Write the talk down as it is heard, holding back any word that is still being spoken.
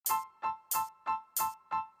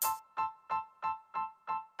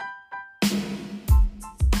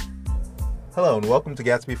Hello and welcome to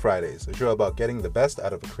Gatsby Fridays, a show about getting the best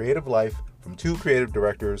out of a creative life from two creative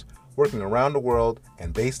directors working around the world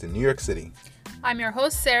and based in New York City. I'm your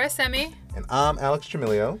host, Sarah Semi. And I'm Alex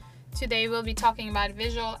Tremilio. Today we'll be talking about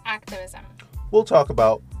visual activism. We'll talk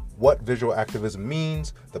about what visual activism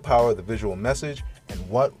means, the power of the visual message, and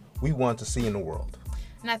what we want to see in the world.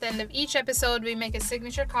 And at the end of each episode, we make a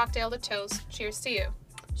signature cocktail to toast. Cheers to you.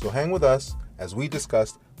 So hang with us as we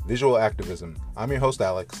discuss visual activism. I'm your host,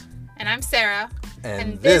 Alex. And I'm Sarah.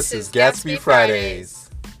 And this is Gatsby Fridays.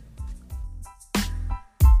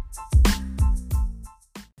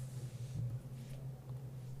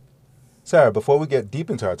 Sarah, before we get deep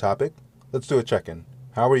into our topic, let's do a check-in.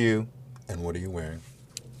 How are you, and what are you wearing?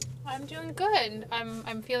 I'm doing good.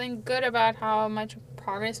 I'm feeling good about how much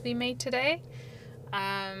progress we made today.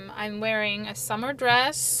 I'm wearing a summer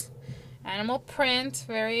dress, animal print,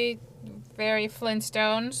 very, very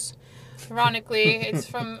Flintstones. Ironically, it's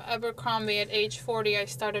from Abercrombie. At age 40, I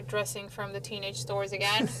started dressing from the teenage stores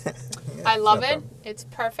again. I love it. It's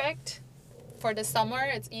perfect for the summer.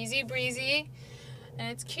 It's easy breezy,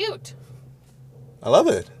 and it's cute. I love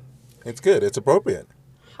it. It's good. It's appropriate.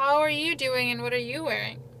 How are you doing, and what are you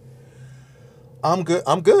wearing? I'm good.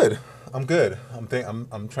 I'm trying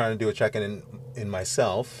to do a check-in in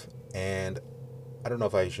myself, and I don't know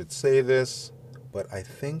if I should say this, but I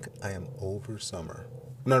think I am over summer.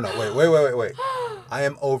 No, wait. I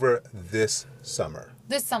am over this summer.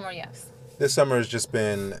 This summer, yes. This summer has just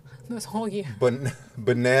been This whole year.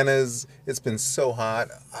 bananas. It's been so hot.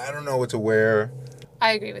 I don't know what to wear.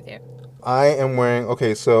 I agree with you. I am wearing,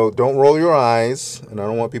 okay, so don't roll your eyes, and I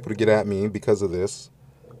don't want people to get at me because of this,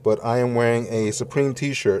 but I am wearing a Supreme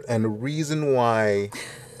t-shirt, and the reason why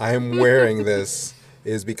I am wearing this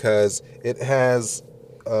is because it has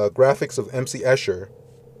graphics of MC Escher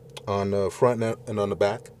on the front and on the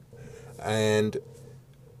back, and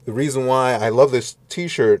the reason why I love this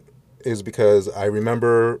t-shirt is because I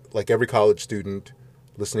remember, like every college student,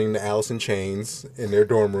 listening to Alice in Chains in their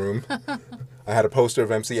dorm room. I had a poster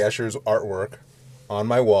of MC Escher's artwork on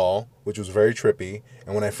my wall, which was very trippy.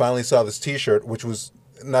 And when I finally saw this t-shirt, which was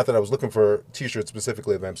not that I was looking for t-shirts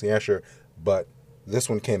specifically of MC Escher, but this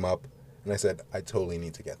one came up, and I said, I totally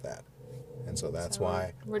need to get that. And so that's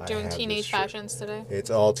why we're doing teenage fashions today. It's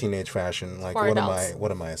all teenage fashion. Like, what am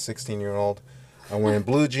I, a 16-year-old? I'm wearing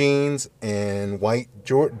blue jeans and white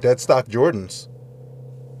dead stock Jordans.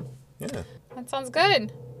 Yeah. That sounds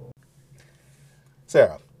good.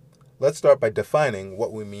 Sarah, let's start by defining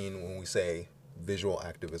what we mean when we say visual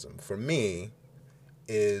activism. For me,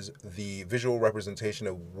 is the visual representation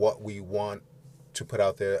of what we want to put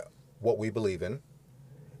out there, what we believe in,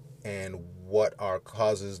 and what our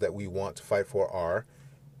causes that we want to fight for are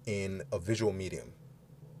in a visual medium.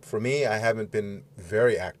 For me, I haven't been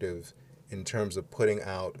very active in terms of putting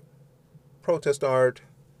out protest art,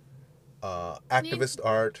 activist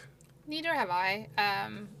art. Neither have I.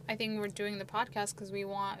 I think we're doing the podcast because we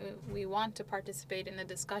want to participate in the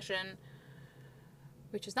discussion,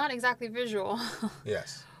 which is not exactly visual.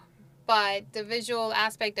 Yes. But the visual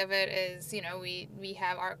aspect of it is, we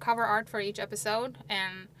have our cover art for each episode,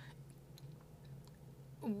 and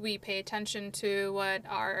we pay attention to what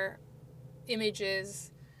our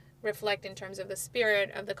images reflect in terms of the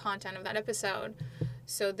spirit of the content of that episode.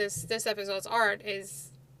 So this episode's art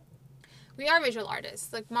is, we are visual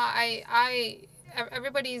artists. Like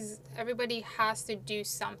everybody has to do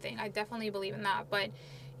something. I definitely believe in that, but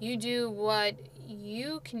you do what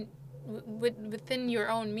you can within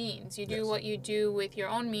your own means. You do Yes. what you do with your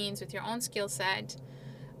own means, with your own skill set.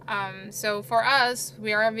 So for us,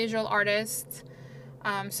 we are a visual artist.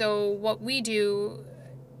 So what we do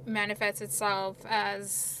manifests itself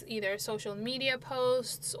as either social media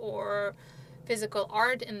posts or physical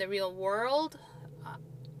art in the real world.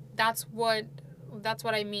 That's what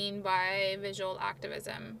I mean by visual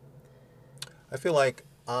activism. I feel like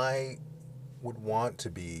I would want to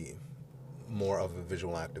be more of a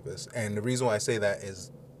visual activist. And the reason why I say that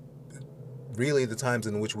is really the times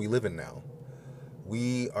in which we live in now.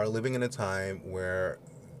 We are living in a time where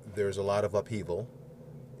there's a lot of upheaval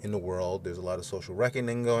in the world. There's a lot of social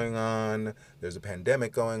reckoning going on. There's a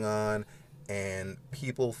pandemic going on. And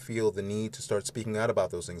people feel the need to start speaking out about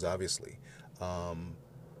those things, obviously.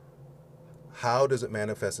 How does it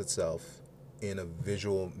manifest itself in a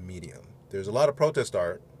visual medium? There's a lot of protest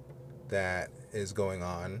art that is going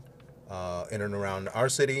on in and around our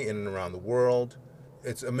city, in and around the world.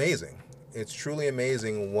 It's amazing. It's truly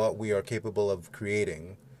amazing what we are capable of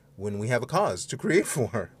creating when we have a cause to create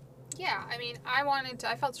for. Yeah, I mean,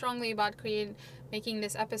 I felt strongly about making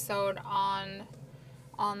this episode on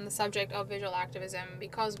the subject of visual activism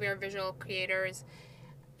because we are visual creators.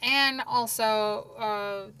 And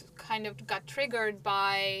also kind of got triggered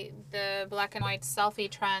by the black and white selfie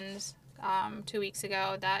trend 2 weeks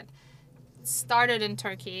ago that started in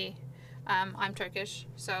Turkey. I'm Turkish,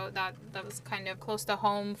 so that was kind of close to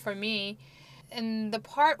home for me. And the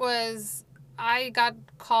part was I got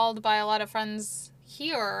called by a lot of friends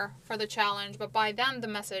here for the challenge, but by then the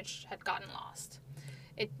message had gotten lost.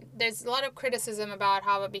 There's a lot of criticism about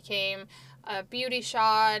how it became a beauty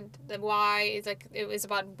shot, the why it's like it was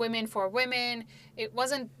about women for women. It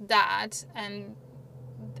wasn't that. And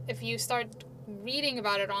if you start reading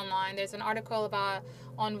about it online, there's an article about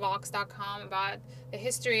on Vox.com about the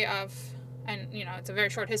history of, and it's a very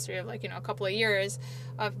short history of a couple of years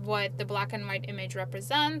of what the black and white image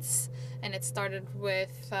represents. And it started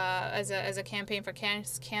with as a campaign for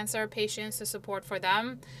cancer patients to support for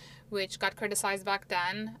them, which got criticized back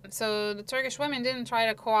then. So the Turkish women didn't try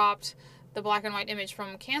to co-opt the black and white image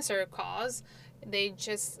from cancer cause.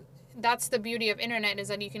 That's the beauty of internet, is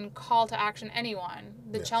that you can call to action anyone.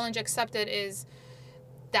 The challenge accepted is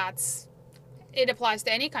it applies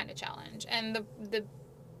to any kind of challenge. And the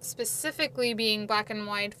specifically being black and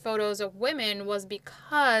white photos of women was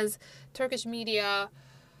because Turkish media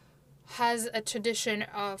has a tradition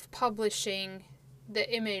of publishing the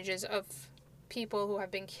images of people who have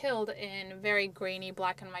been killed in very grainy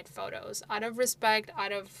black and white photos. Out of respect,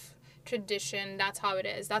 out of tradition, that's how it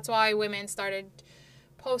is. That's why women started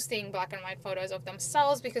posting black and white photos of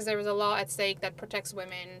themselves, because there was a law at stake that protects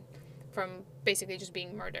women from basically just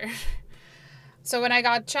being murdered. So when I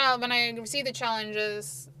received the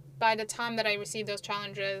challenges, by the time that I received those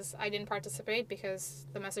challenges, I didn't participate because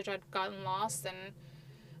the message had gotten lost, and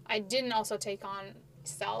I didn't also take on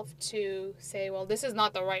self to say, well, this is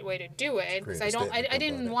not the right way to do it, because I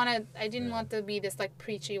didn't want to be this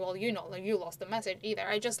preachy, well, you lost the message either.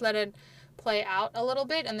 I just let it play out a little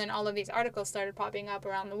bit, and then all of these articles started popping up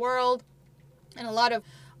around the world, and a lot of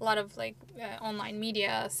online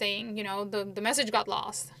media saying the message got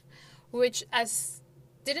lost, which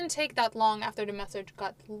didn't take that long after the message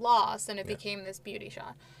got lost and it became this beauty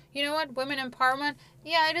shot. You know what? Women empowerment,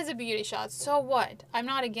 yeah, it is a beauty shot. So what? I'm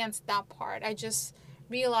not against that part. I just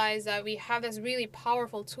realize that we have this really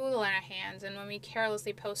powerful tool in our hands, and when we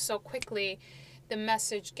carelessly post so quickly, the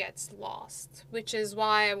message gets lost, which is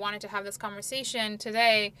why I wanted to have this conversation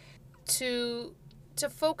today to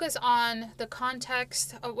focus on the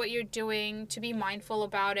context of what you're doing, to be mindful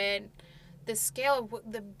about it, the scale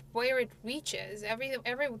of where it reaches.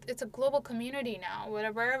 It's a global community now,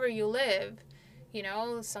 wherever you live.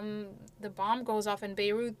 The bomb goes off in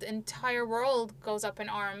Beirut, the entire world goes up in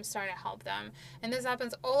arms trying to help them. And this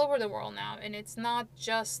happens all over the world now. And it's not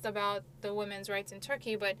just about the women's rights in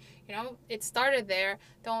Turkey, but, it started there.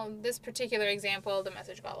 This particular example, the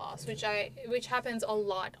message got lost, which happens a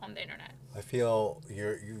lot on the internet. I feel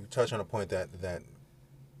you touch on a point that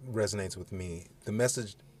resonates with me. The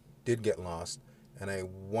message did get lost, and I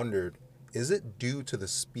wondered, is it due to the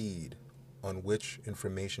speed on which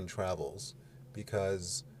information travels?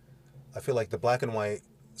 Because I feel like the black and white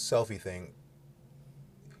selfie thing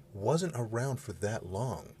wasn't around for that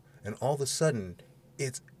long, and all of a sudden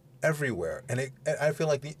it's everywhere, and I feel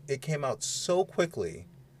like it came out so quickly.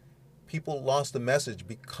 People lost the message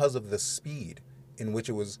because of the speed in which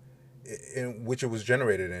it was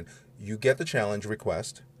generated in. You get the challenge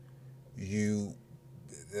request,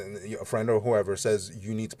 a friend or whoever says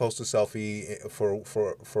you need to post a selfie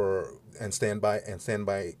for and stand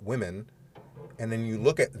by women. And then you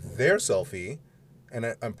look at their selfie,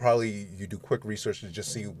 and probably you do quick research to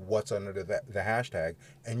just see what's under the hashtag,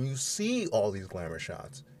 and you see all these glamour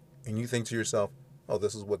shots, and you think to yourself, oh,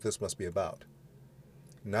 this is what this must be about.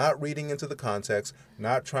 Not reading into the context,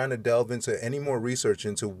 not trying to delve into any more research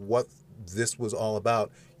into what this was all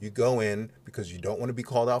about. You go in because you don't want to be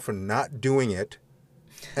called out for not doing it,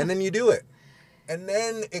 and then you do it. And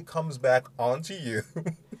then it comes back onto you.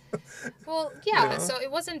 Well, yeah, so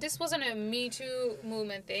this wasn't a Me Too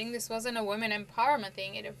movement thing. This wasn't a women empowerment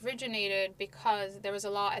thing. It originated because there was a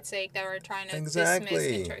law at stake that were trying to dismiss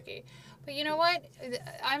in Turkey. But you know what?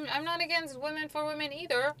 I'm not against women for women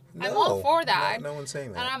either. No, I'm all for that. No one's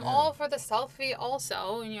saying that. And I'm all for the selfie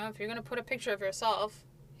also. If you're going to put a picture of yourself,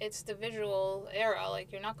 it's the visual era.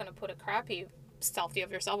 You're not going to put a crappy selfie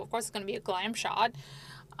of yourself. Of course, it's going to be a glam shot.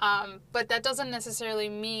 But that doesn't necessarily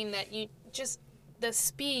mean that the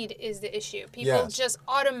speed is the issue. People just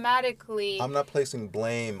automatically... I'm not placing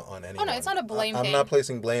blame on anyone. Oh, no, it's not a blame thing. I'm not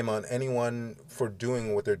placing blame on anyone for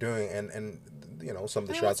doing what they're doing. And some of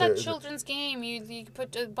the shots are... What's that children's game? You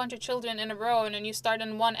put a bunch of children in a row, and then you start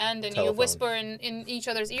on one end, and you whisper in each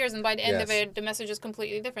other's ears, and by the end of it, the message is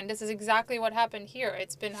completely different. This is exactly what happened here.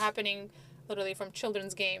 It's been happening literally from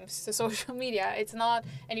children's games to social media. It's not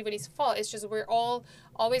anybody's fault. It's just we're all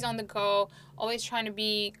always on the go, always trying to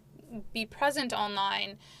be present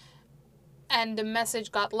online, and the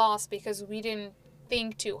message got lost because we didn't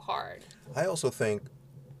think too hard. I also think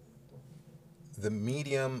the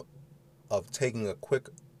medium of taking a quick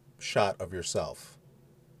shot of yourself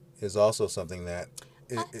is also something that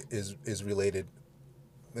is related,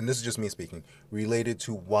 and this is just me speaking, related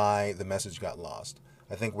to why the message got lost.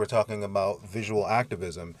 I think we're talking about visual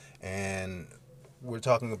activism, and we're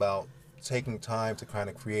talking about taking time to kind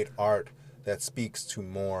of create art that speaks to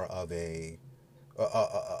more of a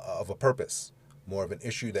purpose, more of an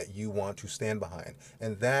issue that you want to stand behind,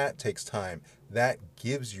 and that takes time. That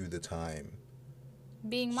gives you the time.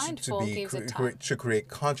 Being mindful gives it time to create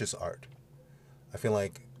conscious art. I feel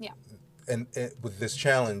like, yeah. And with this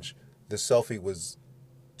challenge, the selfie was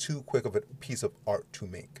too quick of a piece of art to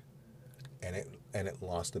make, and it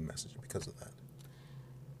lost the message because of that.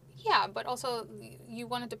 Yeah, but also you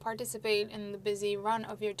wanted to participate in the busy run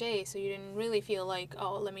of your day, so you didn't really feel like,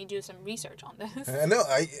 oh, let me do some research on this. No,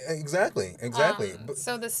 exactly.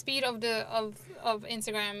 So the speed of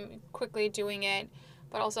Instagram quickly doing it,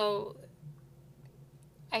 but also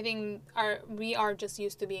I think we are just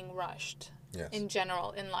used to being rushed. Yes. In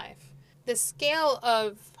general in life. The scale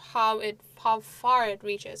of how far it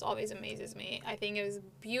reaches always amazes me. I think it was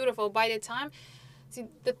beautiful. By the time,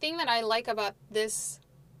 the thing that I like about this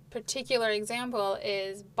particular example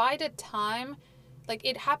is by the time, like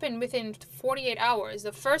it happened within 48 hours.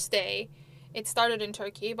 The first day, it started in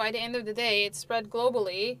Turkey. By the end of the day, it spread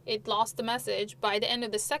globally. It lost the message. By the end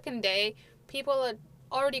of the second day, people had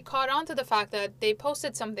already caught on to the fact that they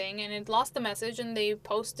posted something and it lost the message, and they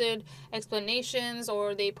posted explanations,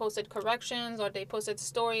 or they posted corrections, or they posted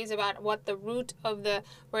stories about what the root of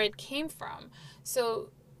where it came from. So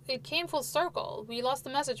it came full circle. We lost the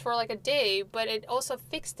message for like a day, but it also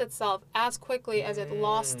fixed itself as quickly as it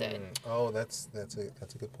lost it. Oh, that's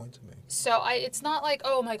a good point to make. So it's not like,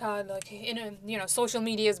 oh my God, like social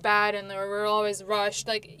media is bad and we're always rushed.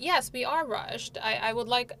 Like, yes, we are rushed. I would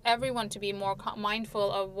like everyone to be more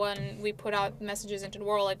mindful of when we put out messages into the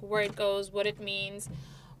world, like where it goes, what it means.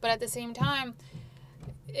 But at the same time,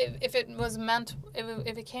 if it was meant,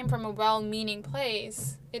 if it came from a well-meaning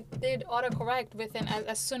place, it did autocorrect within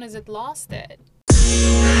as soon as it lost it.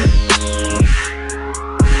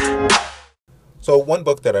 So one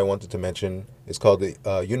book that I wanted to mention is called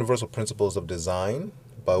The Universal Principles of Design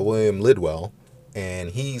by William Lidwell,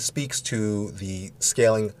 and he speaks to the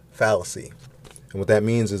scaling fallacy. And what that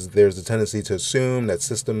means is there's a tendency to assume that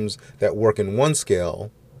systems that work in one scale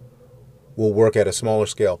will work at a smaller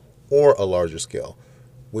scale or a larger scale,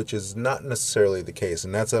 which is not necessarily the case.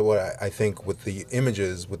 And that's what I think with the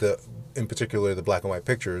images, in particular the black and white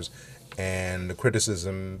pictures, and the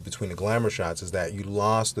criticism between the glamour shots is that you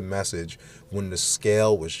lost the message when the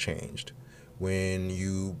scale was changed. When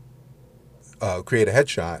you create a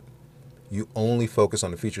headshot, you only focus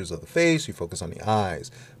on the features of the face, you focus on the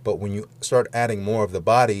eyes. But when you start adding more of the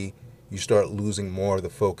body, you start losing more of the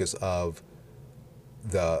focus of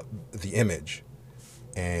the image.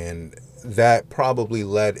 And that probably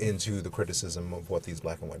led into the criticism of what these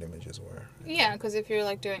black and white images were. Yeah, because if you're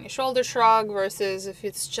like doing a shoulder shrug versus if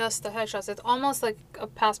it's just the headshots, it's almost like a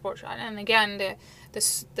passport shot. And again,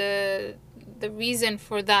 the reason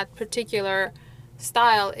for that particular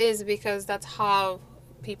style is because that's how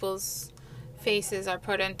people's faces are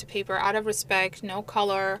put into paper out of respect, no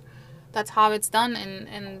color. That's how it's done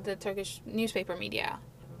in the Turkish newspaper media.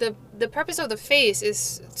 The purpose of the face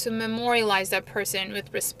is to memorialize that person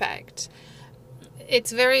with respect.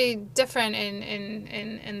 It's very different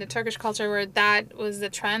in the Turkish culture where that was the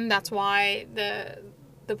trend. That's why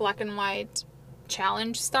the black and white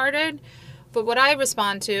challenge started. But what I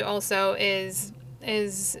respond to also is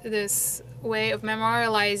this way of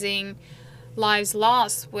memorializing lives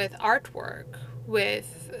lost with artwork,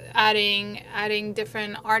 with adding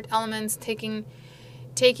different art elements, taking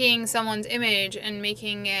someone's image and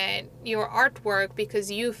making it your artwork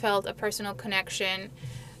because you felt a personal connection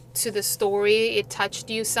to the story. It touched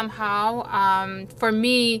you somehow. For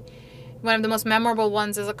me, one of the most memorable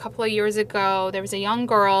ones is a couple of years ago. There was a young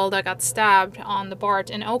girl that got stabbed on the BART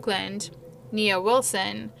in Oakland, Nia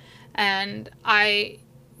Wilson, and I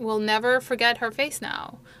will never forget her face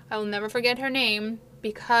now. I will never forget her name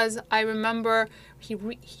because I remember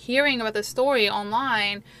hearing about the story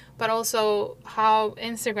online, but also how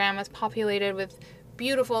Instagram was populated with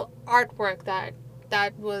beautiful artwork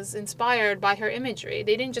that was inspired by her imagery.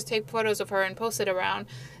 They didn't just take photos of her and post it around.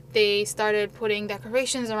 They started putting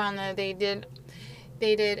decorations around her.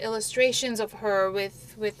 they did illustrations of her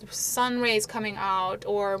with sun rays coming out,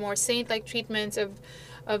 or more saint-like treatments of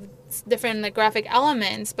different like graphic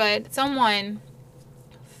elements. But someone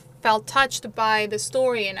felt touched by the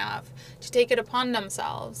story enough to take it upon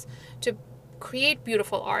themselves to create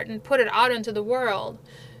beautiful art and put it out into the world,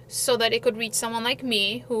 so that it could reach someone like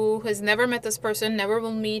me, who has never met this person, never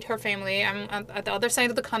will meet her family. I'm at the other side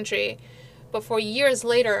of the country. But for years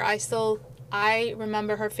later, I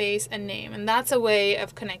remember her face and name. And that's a way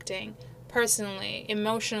of connecting personally,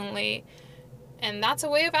 emotionally. And that's a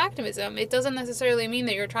way of activism. It doesn't necessarily mean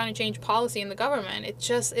that you're trying to change policy in the government. It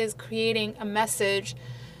just is creating a message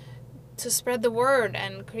to spread the word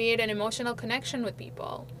and create an emotional connection with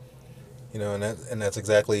people. And that's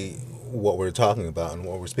exactly what we're talking about. And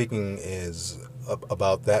what we're speaking is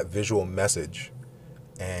about that visual message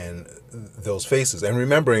and those faces. And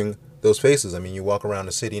remembering those faces. I mean, you walk around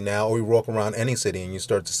a city now, or you walk around any city, and you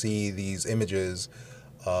start to see these images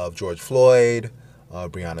of George Floyd,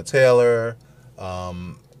 Breonna Taylor,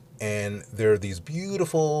 and there are these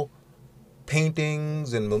beautiful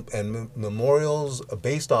paintings and memorials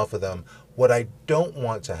based off of them. What I don't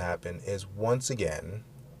want to happen is, once again,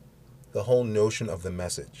 the whole notion of the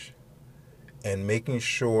message and making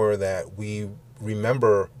sure that we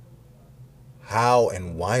remember how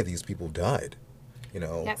and why these people died.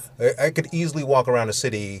 Yes. I could easily walk around a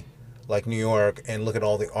city like New York and look at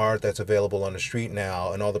all the art that's available on the street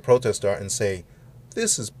now and all the protest art and say,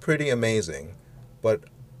 this is pretty amazing. But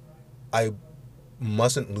I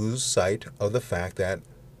mustn't lose sight of the fact that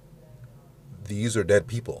these are dead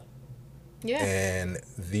people. Yeah. And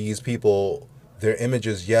these people, their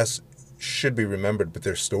images, yes, should be remembered, but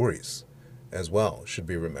their stories as well should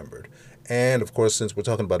be remembered. And of course, since we're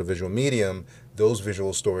talking about a visual medium, those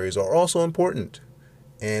visual stories are also important.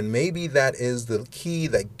 And maybe that is the key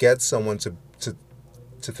that gets someone to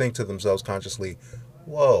think to themselves consciously,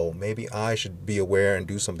 whoa, maybe I should be aware and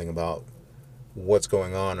do something about what's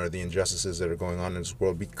going on or the injustices that are going on in this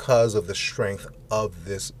world because of the strength of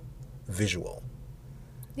this visual.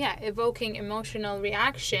 Yeah, evoking emotional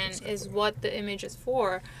reaction is what the image is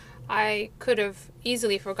for. I could have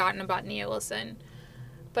easily forgotten about Nia Wilson,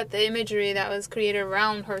 but the imagery that was created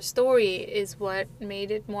around her story is what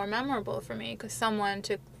made it more memorable for me, because someone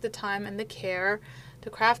took the time and the care to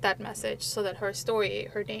craft that message so that her story,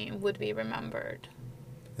 her name, would be remembered.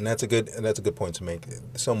 And that's a good point to make.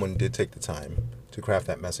 Someone did take the time to craft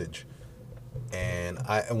that message. And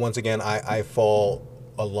I fall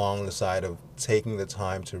along the side of taking the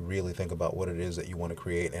time to really think about what it is that you want to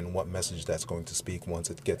create and what message that's going to speak once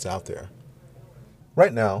it gets out there.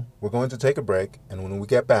 Right now, we're going to take a break, and when we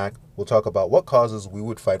get back, we'll talk about what causes we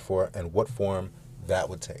would fight for and what form that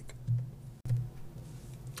would take.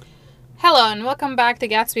 Hello, and welcome back to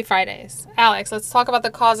Gatsby Fridays. Alex, let's talk about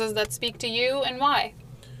the causes that speak to you and why.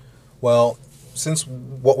 Well, since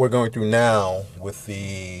what we're going through now with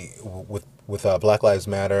Black Lives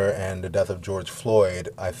Matter and the death of George Floyd,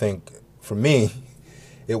 I think for me,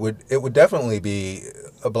 it would definitely be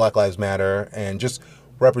a Black Lives Matter and just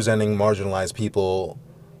representing marginalized people,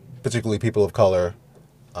 particularly people of color,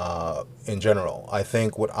 in general. I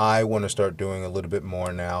think what I want to start doing a little bit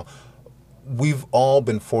more now, we've all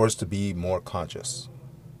been forced to be more conscious.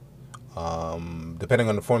 Depending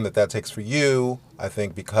on the form that takes for you, I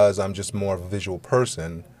think because I'm just more of a visual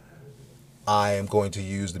person, I am going to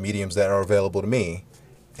use the mediums that are available to me.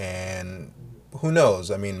 And who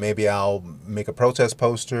knows? I mean, maybe I'll make a protest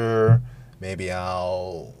poster, maybe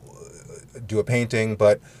I'll do a painting,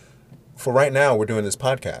 but for right now, we're doing this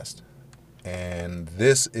podcast. And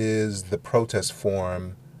this is the protest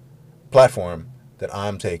platform that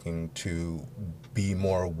I'm taking to be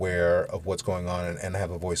more aware of what's going on and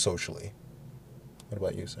have a voice socially. What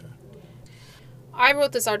about you, Sarah? I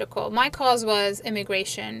wrote this article. My cause was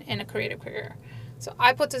immigration in a creative career. So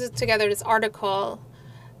I put together this article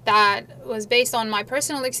that was based on my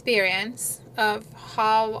personal experience of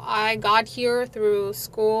how I got here through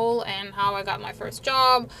school and how I got my first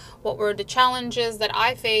job, what were the challenges that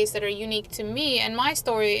I faced that are unique to me. And my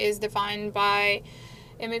story is defined by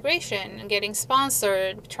immigration, getting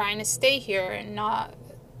sponsored, trying to stay here, and not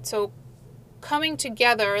so coming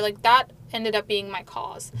together, like that ended up being my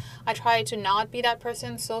cause. I tried to not be that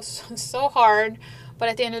person so hard, but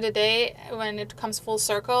at the end of the day, when it comes full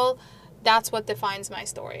circle, that's what defines my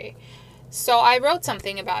story. So I wrote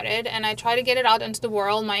something about it, and I tried to get it out into the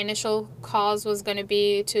world. My initial cause was going to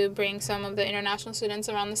be to bring some of the international students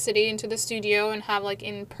around the city into the studio and have like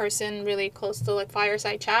in person, really close to like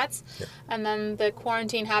fireside chats. Yeah. And then the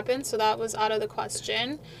quarantine happened, so that was out of the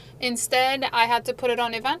question. Instead, I had to put it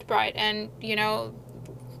on Eventbrite, and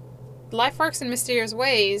life works in mysterious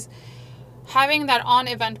ways. having that on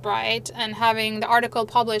Eventbrite and having the article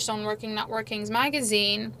published on Working Not Working's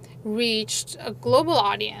magazine reached a global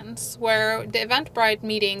audience where the Eventbrite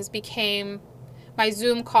meetings became, my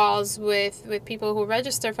Zoom calls with people who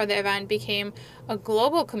register for the event became a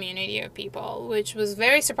global community of people, which was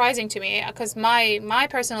very surprising to me because my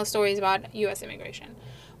personal story is about U.S. immigration.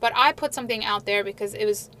 But I put something out there because it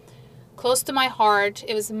was close to my heart.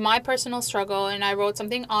 It was my personal struggle, and I wrote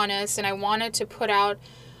something honest, and I wanted to put out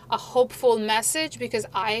a hopeful message because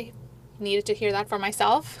I needed to hear that for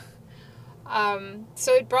myself.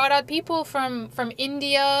 So it brought out people from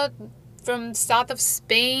India, from south of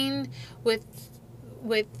Spain, with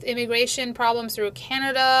immigration problems through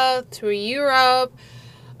Canada, through Europe,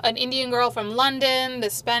 an Indian girl from London, the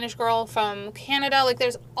Spanish girl from Canada. Like,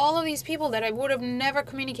 there's all of these people that I would have never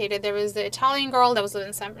communicated. There was the Italian girl that was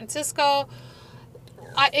in San Francisco.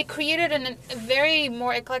 It created a very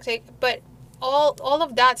more eclectic, but all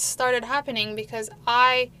of that started happening because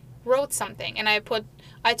I wrote something and I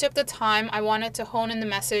took the time. I wanted to hone in the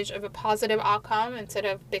message of a positive outcome instead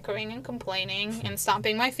of bickering and complaining and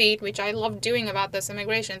stomping my feet, which I love doing about this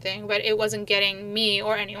immigration thing, but it wasn't getting me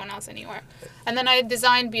or anyone else anywhere. And then I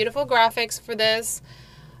designed beautiful graphics for this,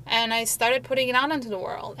 and I started putting it out into the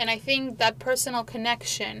world. And I think that personal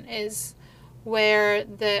connection is where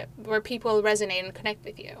people resonate and connect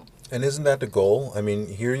with you. And isn't that the goal? I mean,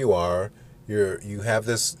 here you are. You have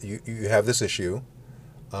this issue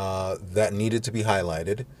that needed to be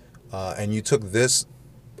highlighted, and you took this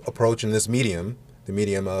approach in this medium, the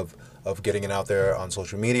medium of getting it out there on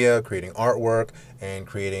social media, creating artwork, and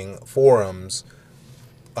creating forums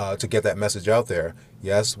to get that message out there.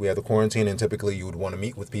 Yes, we have the quarantine, and typically you would want to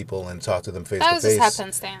meet with people and talk to them face to face. That was just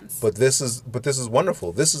happenstance. But this is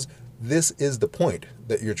wonderful. This is the point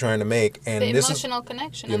that you're trying to make, and the emotional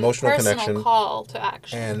connection, the emotional personal connection, call to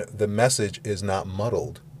action, and the message is not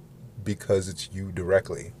muddled because it's you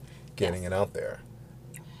directly getting it out there.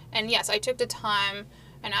 And yes, I took the time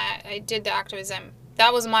and I did the activism.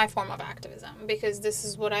 That was my form of activism because this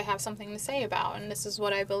is what I have something to say about, and this is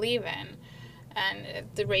what I believe in, and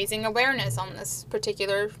the raising awareness on this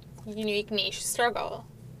particular unique niche struggle.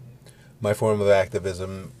 My form of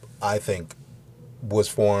activism, I think, was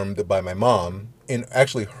formed by my mom in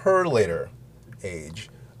actually her later age.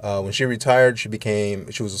 When she retired, she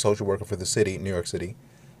was a social worker for the city, New York City,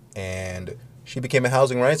 and she became a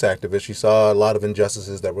housing rights activist. She saw a lot of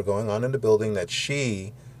injustices that were going on in the building that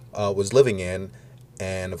she was living in,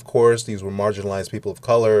 and of course, these were marginalized people of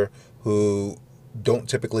color who don't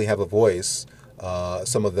typically have a voice,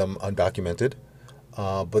 some of them undocumented,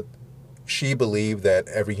 but she believed that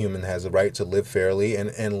every human has a right to live fairly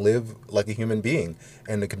and live like a human being.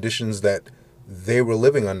 And the conditions that they were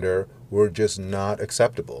living under were just not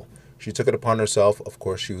acceptable. She took it upon herself. Of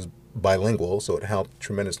course, she was bilingual, so it helped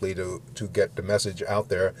tremendously to get the message out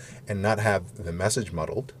there and not have the message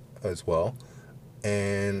muddled as well,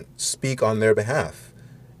 and speak on their behalf.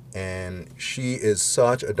 And she is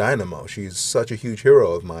such a dynamo. She's such a huge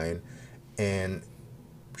hero of mine. And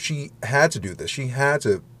she had to do this. She had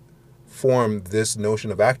to form this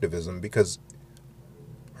notion of activism because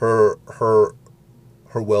her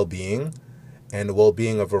well-being and the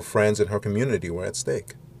well-being of her friends and her community were at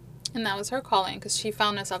stake. And that was her calling because she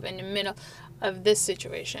found herself in the middle of this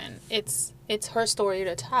situation. It's her story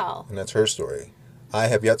to tell. And that's her story. I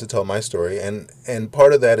have yet to tell my story, and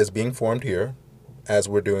part of that is being formed here as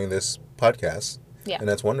we're doing this podcast. Yeah. And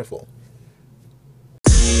that's wonderful.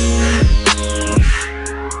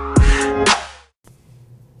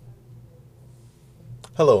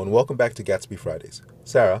 Hello and welcome back to Gatsby Fridays.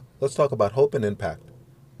 Sarah, let's talk about hope and impact.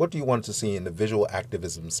 What do you want to see in the visual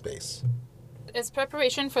activism space? As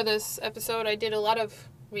preparation for this episode, I did a lot of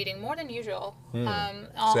reading, more than usual,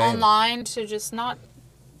 online, to just not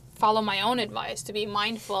follow my own advice, to be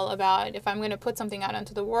mindful about if I'm going to put something out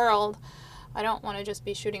into the world, I don't want to just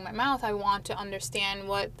be shooting my mouth. I want to understand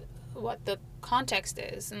what the context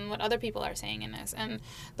is and what other people are saying in this. And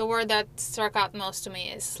the word that struck out most to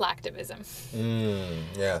me is slacktivism.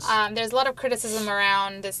 Yes. There's a lot of criticism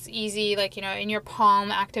around this easy, in your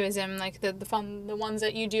palm activism, like the ones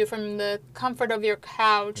that you do from the comfort of your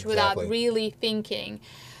couch without really thinking.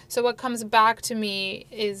 So what comes back to me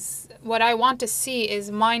is what I want to see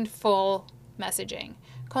is mindful messaging.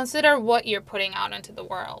 Consider what you're putting out into the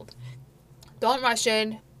world. Don't rush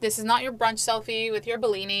it. This is not your brunch selfie with your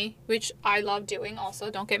Bellini, which I love doing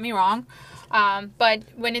also, don't get me wrong. But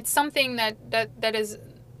when it's something that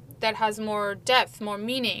has more depth, more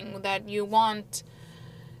meaning, that you want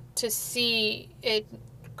to see it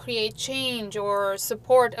create change or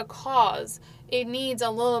support a cause, it needs a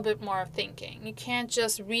little bit more thinking. You can't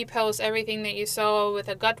just repost everything that you saw with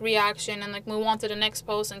a gut reaction and like move on to the next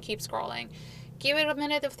post and keep scrolling. Give it a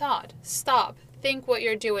minute of thought. Stop. Think what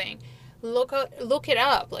you're doing. Look it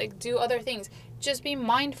up. Like, do other things. Just be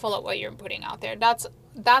mindful of what you're putting out there. That's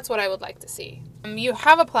what I would like to see. You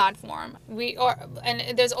have a platform.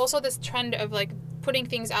 And there's also this trend of like putting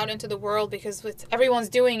things out into the world because everyone's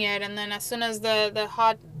doing it, and then as soon as the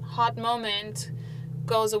hot moment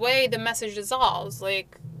goes away, the message dissolves.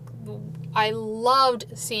 Like, I loved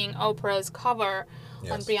seeing Oprah's cover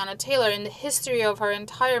on Breonna Taylor. In the history of her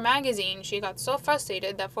entire magazine, she got so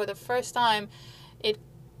frustrated that for the first time, it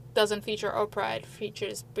doesn't feature Oprah, it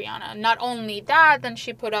features Breonna. Not only that, then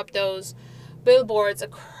she put up those billboards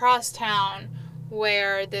across town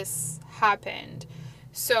where this happened.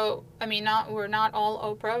 So, I mean, we're not all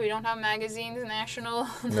Oprah. We don't have magazines, national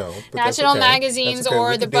magazines,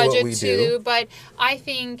 or the budget to do. But I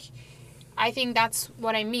think that's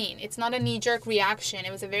what I mean. It's not a knee-jerk reaction.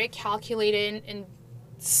 It was a very calculated and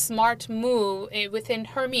smart move within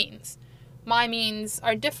her means. My means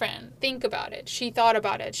are different. Think about it. She thought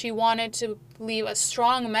about it. She wanted to leave a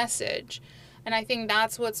strong message. And I think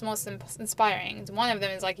that's what's most inspiring. One of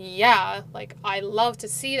them is like, yeah, like I love to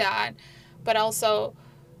see that. But also,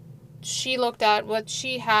 she looked at what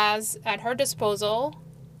she has at her disposal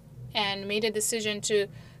and made a decision to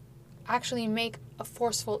actually make a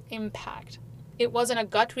forceful impact. It wasn't a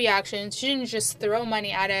gut reaction. She didn't just throw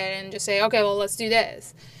money at it and just say, okay, well, let's do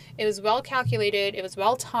this. It was well calculated, it was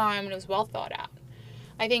well timed, it was well thought out.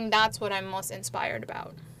 I think that's what I'm most inspired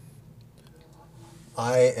about.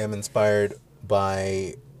 I am inspired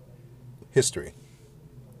by history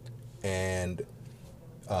and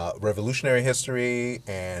revolutionary history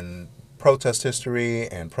and protest history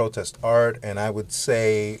and protest art. And I would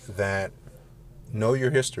say that know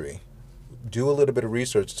your history. Do a little bit of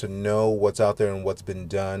research to know what's out there and what's been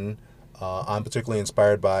done. I'm particularly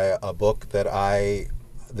inspired by a book that I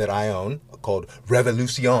own called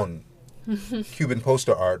Revolucion, Cuban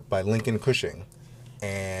Poster Art by Lincoln Cushing.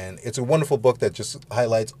 And it's a wonderful book that just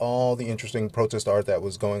highlights all the interesting protest art that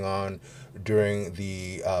was going on during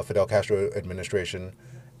the Fidel Castro administration.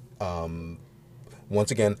 Once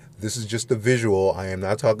again, this is just a visual. I'm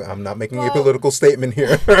not making a political statement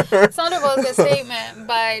here. It's not a political statement,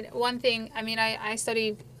 but one thing, I mean, I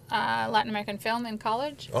studied Latin American film in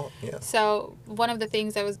college. Oh, yeah. So one of the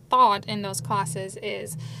things that was taught in those classes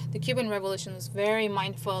is the Cuban Revolution was very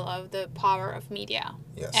mindful of the power of media.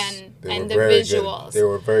 Yes. And the visuals. They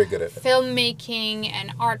were very good at it. Filmmaking and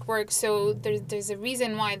artwork. So there's a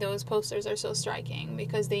reason why those posters are so striking,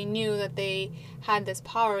 because they knew that they had this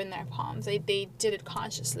power in their palms. They did it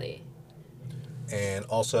consciously. And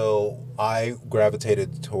also, I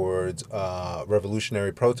gravitated towards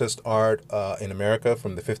revolutionary protest art in America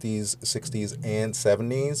from the 50s, 60s, and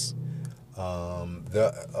 70s.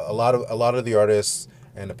 A lot of the artists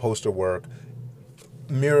and the poster work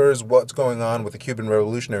mirrors what's going on with the Cuban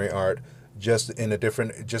revolutionary art, just a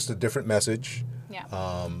different message.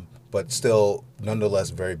 Yeah. But still, nonetheless,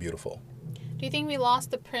 very beautiful. Do you think we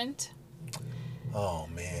lost the print? Oh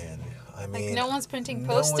man. I mean, like no one's printing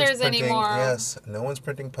posters anymore. Yes, no one's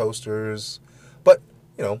printing posters. But,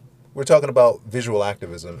 we're talking about visual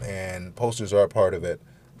activism, and posters are a part of it.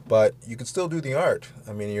 But you can still do the art.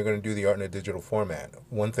 I mean, you're going to do the art in a digital format.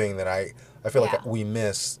 One thing that I feel like we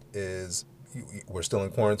miss is we're still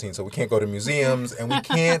in quarantine, so we can't go to museums, and we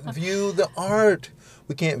can't view the art.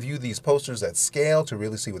 We can't view these posters at scale to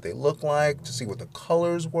really see what they look like, to see what the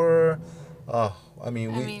colors were.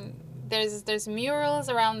 There's murals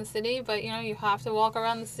around the city, but you have to walk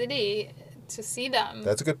around the city to see them.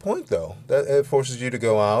 That's a good point, though. It forces you to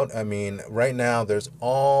go out. I mean, right now there's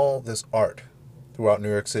all this art throughout New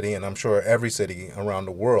York City, and I'm sure every city around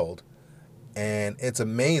the world, and it's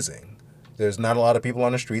amazing. There's not a lot of people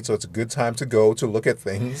on the street, so it's a good time to go to look at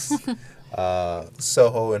things.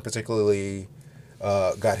 Soho, and particularly,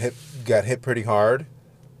 got hit pretty hard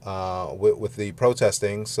with the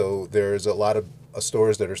protesting. So there's a lot of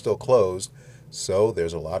stores that are still closed. So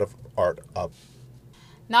there's a lot of art up.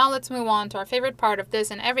 Now let's move on to our favorite part of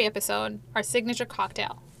this and every episode, our signature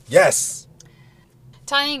cocktail. Yes.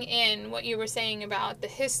 Tying in what you were saying about the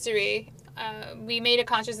history, we made a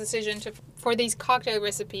conscious decision for these cocktail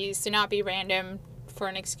recipes to not be random for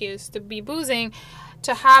an excuse to be boozing,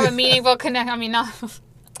 to have a meaningful connection. I mean,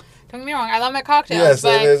 don't get me wrong, I love my cocktails. Yes,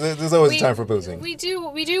 but there's always time for boozing. We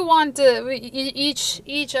do want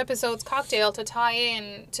each episode's cocktail to tie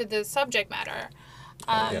in to the subject matter.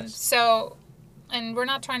 Yes. So, and we're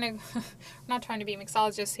not trying to be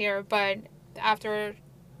mixologists here, but after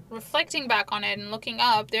reflecting back on it and looking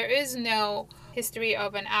up, there is no history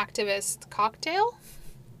of an activist cocktail.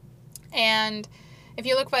 And if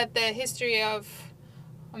you look at the history of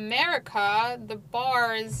America, the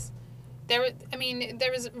bars, there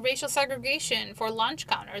was racial segregation for lunch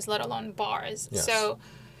counters, let alone bars. Yes. So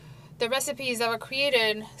the recipes that were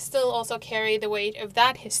created still also carry the weight of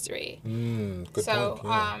that history. Good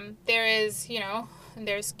point. Yeah.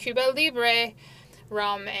 There's Cuba Libre,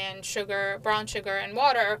 rum and sugar, brown sugar and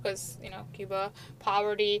water, because, Cuba,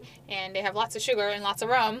 poverty, and they have lots of sugar and lots of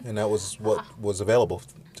rum. And that was what was available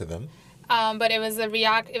to them. But it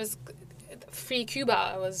was Free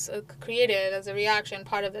Cuba was created as a reaction.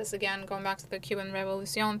 Part of this, again, going back to the Cuban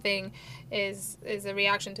Revolution thing, is a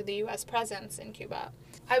reaction to the U.S. presence in Cuba.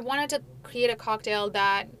 I wanted to create a cocktail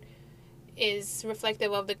that is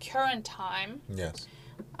reflective of the current time. Yes.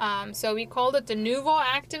 So we called it the Nouveau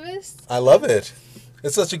Activist. I love it.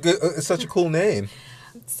 It's such a cool name.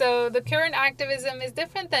 So the current activism is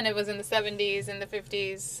different than it was in the 70s and the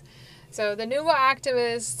 50s. So the Nouveau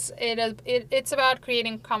Activists, it's about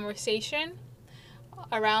creating conversation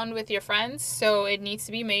around with your friends. So it needs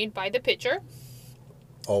to be made by the pitcher.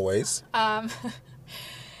 Always.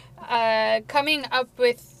 Coming up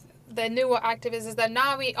with the Nouveau Activists is that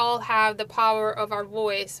now we all have the power of our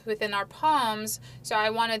voice within our palms. So I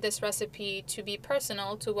wanted this recipe to be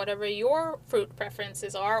personal to whatever your fruit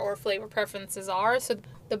preferences are or flavor preferences are. So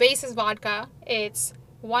the base is vodka. It's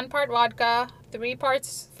 1 part vodka, 3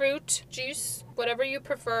 parts fruit juice, whatever you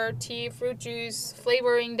prefer, tea, fruit juice,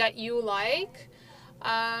 flavoring that you like.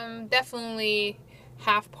 Definitely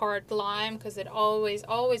half part lime, because it always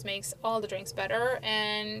makes all the drinks better,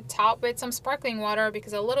 and top with some sparkling water,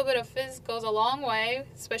 because a little bit of fizz goes a long way,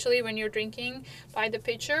 especially when you're drinking by the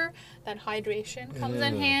pitcher. That hydration comes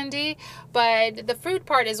in handy. But the fruit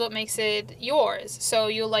part is what makes it yours. So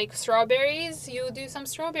you like strawberries, you do some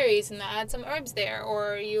strawberries and add some herbs there,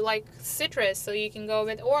 or you like citrus, so you can go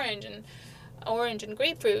with orange and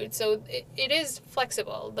grapefruit. So it is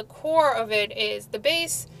flexible. The core of it is, the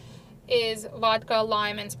base is vodka,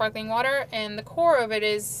 lime, and sparkling water, and the core of it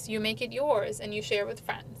is you make it yours and you share with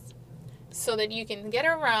friends so that you can get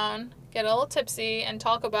around, get a little tipsy, and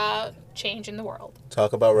talk about change in the world.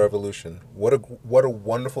 Talk about revolution. What a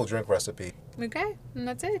wonderful drink recipe. Okay, and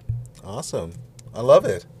that's it. Awesome. I love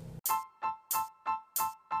it.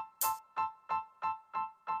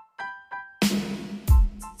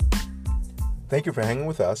 Thank you for hanging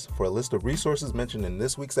with us. For a list of resources mentioned in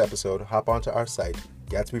this week's episode, hop onto our site,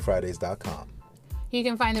 GatsbyFridays.com. You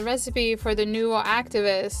can find the recipe for the Nouveau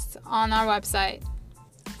Activist on our website.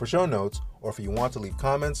 For show notes, or if you want to leave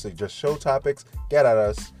comments, suggest show topics, get at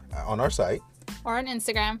us on our site. Or on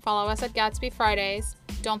Instagram, follow us at Gatsby Fridays.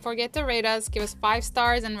 Don't forget to rate us, give us 5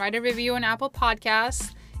 stars, and write a review on Apple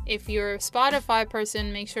Podcasts. If you're a Spotify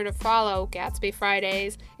person, make sure to follow Gatsby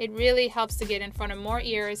Fridays. It really helps to get in front of more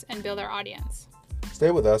ears and build our audience. Stay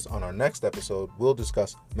with us. On our next episode, we'll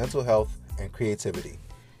discuss mental health and creativity.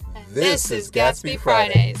 And this is Gatsby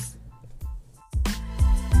Fridays.